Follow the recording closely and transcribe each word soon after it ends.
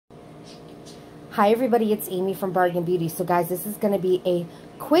Hi everybody, it's Amy from Bargain Beauty. So guys, this is going to be a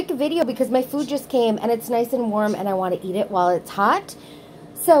quick video because my food just came and it's nice and warm and I want to eat it while it's hot.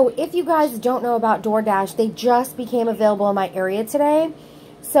 So if you guys don't know about Doordash, they just became available in my area today.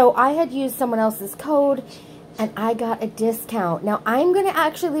 So I had used someone else's code and I got a discount. Now I'm going to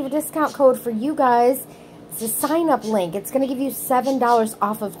actually leave a discount code for you guys. It's a sign up link. It's going to give you $7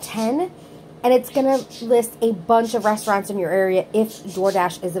 off of 10. And it's going to list a bunch of restaurants in your area if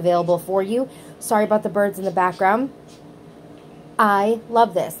Doordash is available for you. Sorry about the birds in the background. I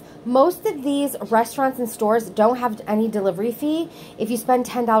love this. Most of these restaurants and stores don't have any delivery fee if you spend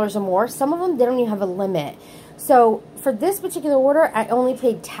 $10 or more. Some of them, they don't even have a limit. So for this particular order, I only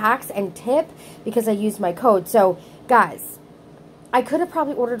paid tax and tip because I used my code. So guys, I could have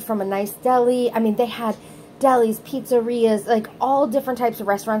probably ordered from a nice deli. I mean, they had delis, pizzerias, like all different types of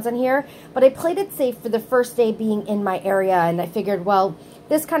restaurants in here. But I played it safe for the first day being in my area. And I figured, well,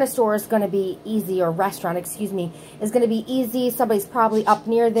 this kind of store is going to be easy, or restaurant, excuse me, is going to be easy. Somebody's probably up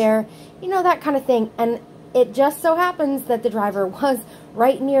near there, you know, that kind of thing. And it just so happens that the driver was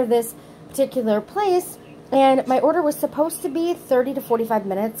right near this particular place. And my order was supposed to be 30 to 45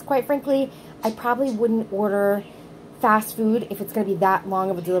 minutes. Quite frankly, I probably wouldn't order fast food if it's going to be that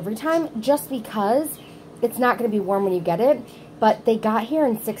long of a delivery time, just because it's not going to be warm when you get it. But they got here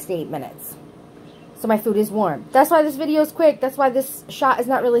in 6 to 8 minutes. So my food is warm. That's why this video is quick. That's why this shot is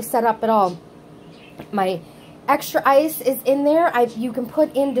not really set up at all. My extra ice is in there. You can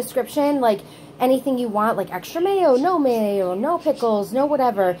put in description like anything you want, like extra mayo, no pickles, no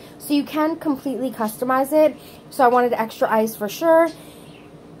whatever. So you can completely customize it. So I wanted extra ice for sure.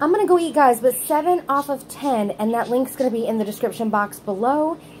 I'm going to go eat, guys, but 7 off of 10, and that link's going to be in the description box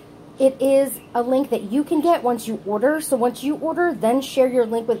below. It is a link that you can get once you order. So once you order, then share your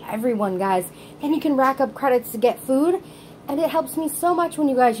link with everyone, guys. Then you can rack up credits to get food. And it helps me so much when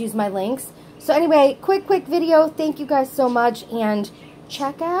you guys use my links. So anyway, quick video. Thank you guys so much. And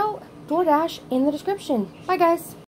check out Doordash in the description. Bye, guys.